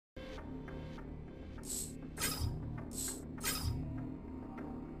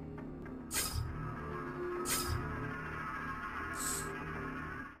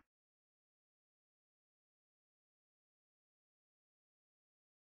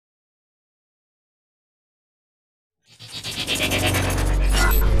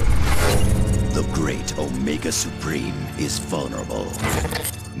great Omega Supreme is vulnerable.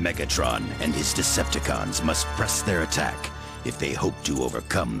 Megatron and his Decepticons must press their attack if they hope to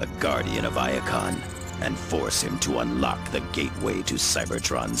overcome the Guardian of Iacon and force him to unlock the gateway to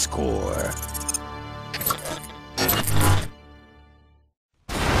Cybertron's core.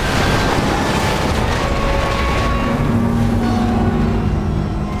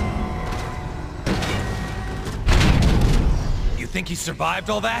 You think he survived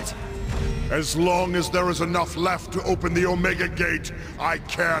all that? As long as there is enough left to open the Omega Gate, I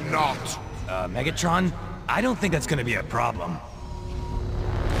care not. Megatron? I don't think that's gonna be a problem.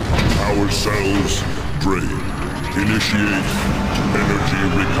 Power cells drained. Initiate energy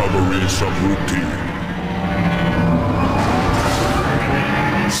recovery subroutine.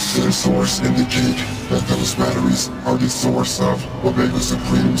 The source indicate that those batteries are the source of Omega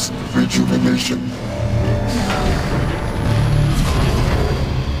Supreme's rejuvenation.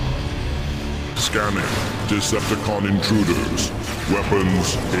 Scanning. Decepticon intruders.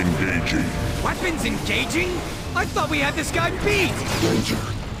 Weapons engaging. Weapons engaging? I thought we had this guy beat! Danger.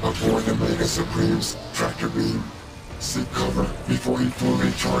 Avoid Omega Supreme's tractor beam. Seek cover before he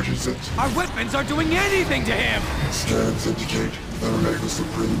fully charges it. Our weapons aren't doing anything to him! Scans indicate that Omega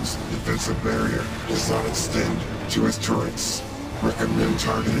Supreme's defensive barrier does not extend to his turrets. Recommend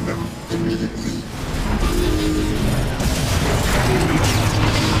targeting them immediately.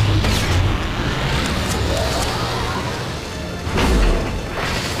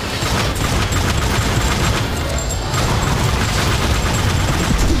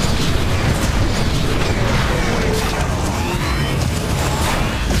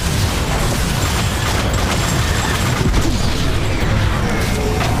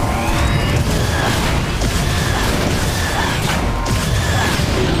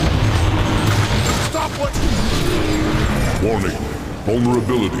 Warning.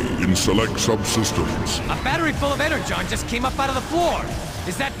 Vulnerability in select subsystems. A battery full of energon just came up out of the floor.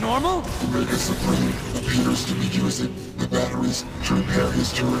 Is that normal? Omega Supreme appears to be using the batteries to repair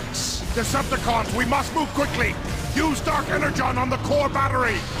his turrets. Decepticons, we must move quickly! Use Dark Energon on the core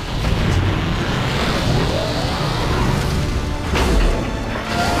battery!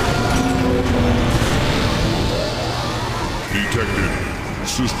 Detected.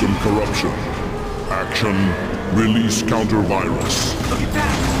 System corruption. Action. Release counter-virus. Look at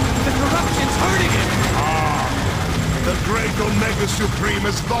that! The corruption's hurting him! The great Omega Supreme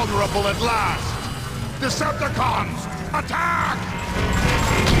is vulnerable at last! Decepticons, attack!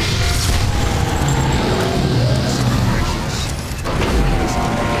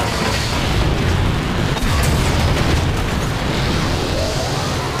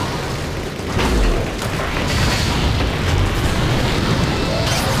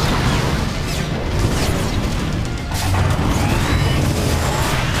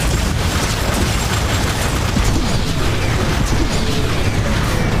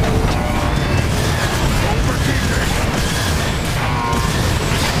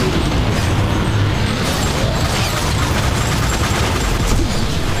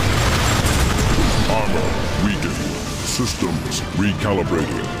 Systems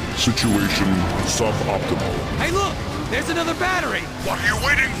recalibrating. Situation suboptimal. Hey look! There's another battery! What are you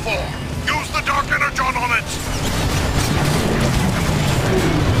waiting for? Use the Dark Energon on it!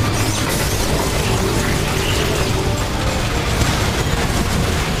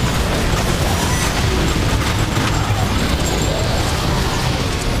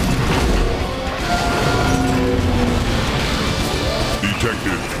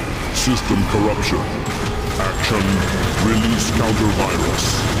 Detected. System corruption. Action. Release counter-virus.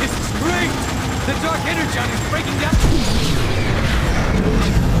 This is great! The Dark Energon is breaking down...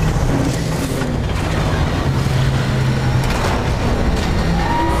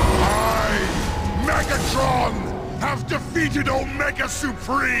 I, Megatron, have defeated Omega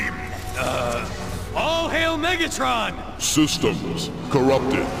Supreme! All hail Megatron! Systems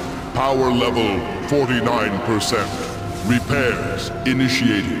corrupted. Power level 49%. Repairs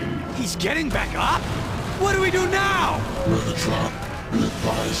initiating. He's getting back up? What do we do now? Megatron, be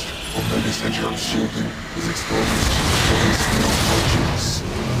advised, Omega's internal shielding is exposed to his steel punches.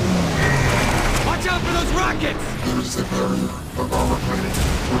 Watch out for those rockets! There is a barrier of armor plating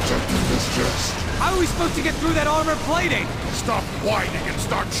protecting this chest. How are we supposed to get through that armor plating? Stop whining and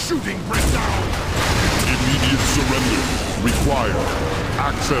start shooting, Brit down! Immediate surrender required.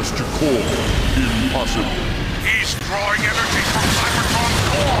 Access to core impossible. He's drawing energy from Cybertron's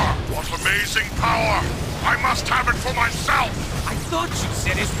core! What amazing power! I must have it for myself! I thought you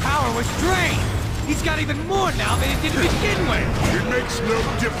said his power was drained! He's got even more now than he did to begin with! It makes no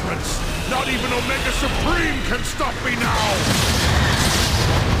difference! Not even Omega Supreme can stop me now!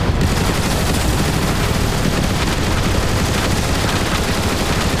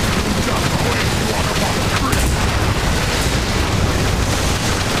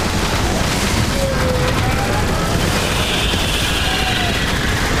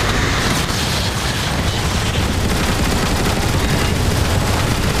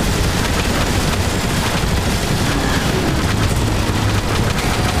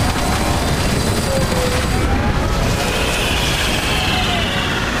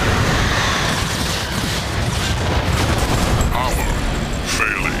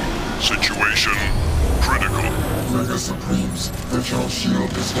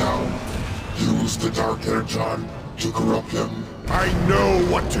 down. Use the Dark Energon to corrupt them. I know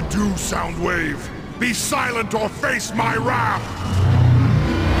what to do, Soundwave. Be silent or face my wrath!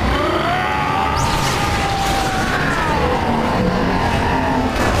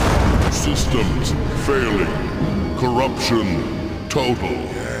 Systems failing. Corruption total.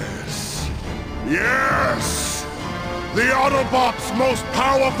 Yes. Yes! The Autobot's most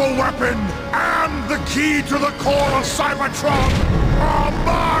powerful weapon and the key to the core of Cybertron are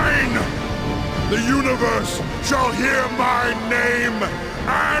mine! The universe shall hear my name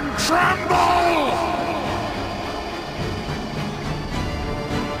and tremble!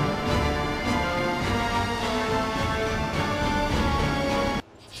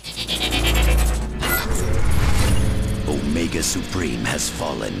 Omega Supreme has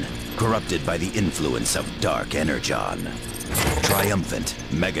fallen, corrupted by the influence of Dark Energon. Triumphant,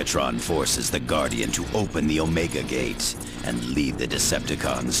 Megatron forces the Guardian to open the Omega Gate and lead the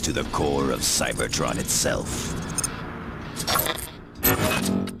Decepticons to the core of Cybertron itself.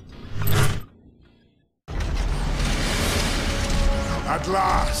 At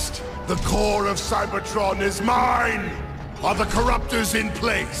last, the core of Cybertron is mine! Are the corruptors in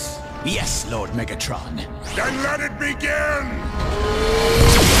place? Yes, Lord Megatron. Then let it begin!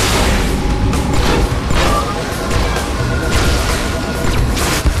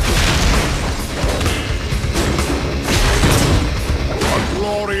 A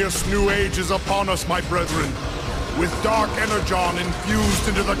glorious new age is upon us, my brethren. With Dark Energon infused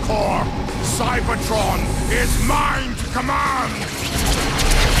into the core, Cybertron is mine to command!